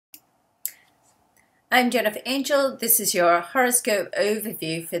I'm Jennifer Angel. This is your horoscope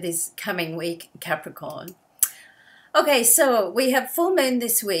overview for this coming week, Capricorn. Okay, so we have full moon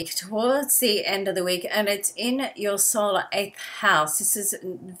this week towards the end of the week, and it's in your solar 8th house. This is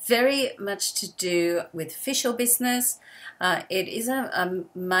very much to do with official business. It is a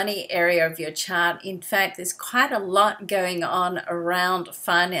money area of your chart. In fact, there's quite a lot going on around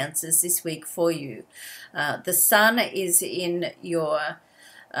finances this week for you. The sun is in your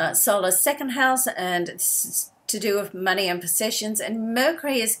solar second house, and this is to do with money and possessions, and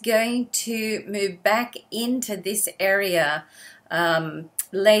Mercury is going to move back into this area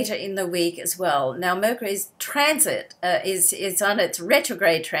later in the week as well. Now Mercury's transit is on its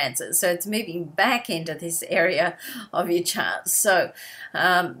retrograde transit, so it's moving back into this area of your chart. So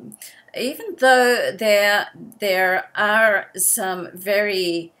even though there are some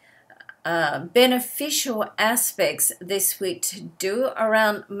very beneficial aspects this week to do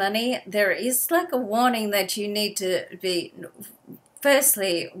around money, there is like a warning that you need to be,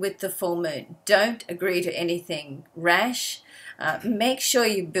 firstly, with the full moon, don't agree to anything rash. Make sure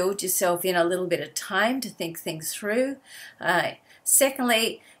you build yourself in a little bit of time to think things through.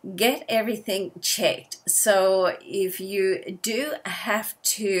 Secondly, get everything checked. So if you do have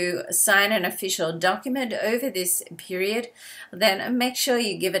to sign an official document over this period, then make sure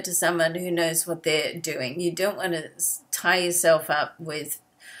you give it to someone who knows what they're doing. You don't want to tie yourself up with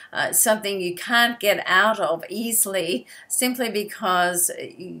something you can't get out of easily simply because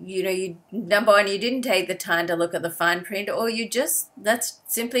number one, you didn't take the time to look at the fine print, or that's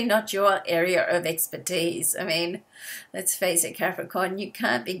simply not your area of expertise. I mean, let's face it, Capricorn, you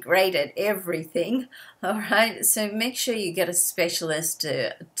can't be great at everything, all right? So make sure you get a specialist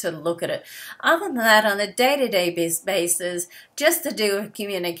to look at it. Other than that, on a day-to-day basis, just to do with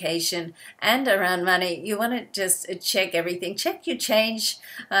communication and around money, you want to just check everything. Check your change.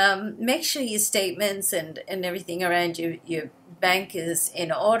 Make sure your statements and everything around your bank is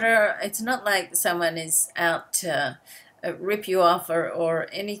in order. It's not like someone is out to rip you off or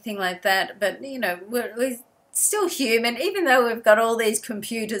anything like that, but we're still human. Even though we've got all these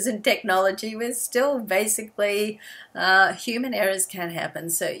computers and technology, we're still basically human. Errors can happen,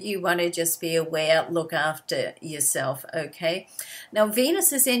 so you want to just be aware, look after yourself. Okay, now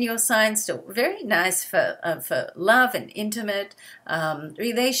Venus is in your sign, still very nice for love and intimate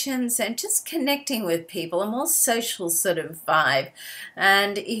relations and just connecting with people, a more social sort of vibe.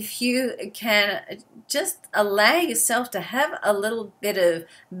 And if you can just allow yourself to have a little bit of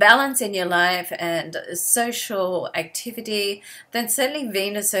balance in your life and social activity, then certainly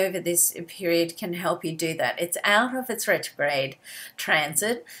Venus over this period can help you do that. It's out of its retrograde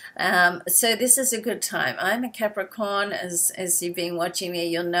transit, so this is a good time. I'm a Capricorn, as you've been watching me,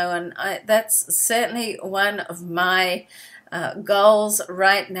 you'll know, and that's certainly one of my goals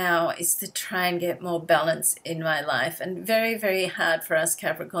right now, is to try and get more balance in my life. And very, very hard for us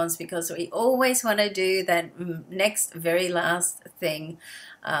Capricorns, because we always want to do that next very last thing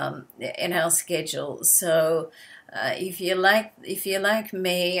in our schedule. So if you're like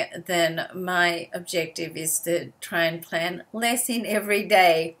me, then my objective is to try and plan less in every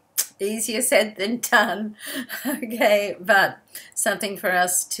day. Easier said than done, okay, but something for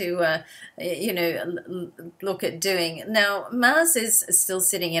us to, look at doing. Now, Mars is still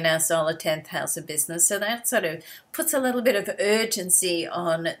sitting in our solar 10th house of business, so that sort of puts a little bit of urgency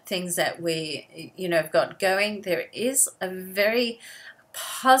on things that we, have got going. There is a very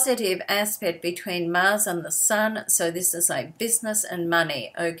positive aspect between Mars and the Sun, so this is like business and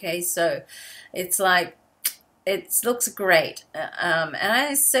money, okay, so it's like, it looks great, and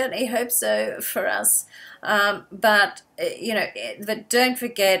I certainly hope so for us. But don't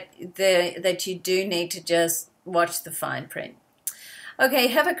forget that you do need to just watch the fine print. Okay,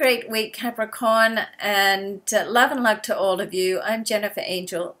 have a great week, Capricorn, and love and luck to all of you. I'm Jennifer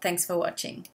Angel. Thanks for watching.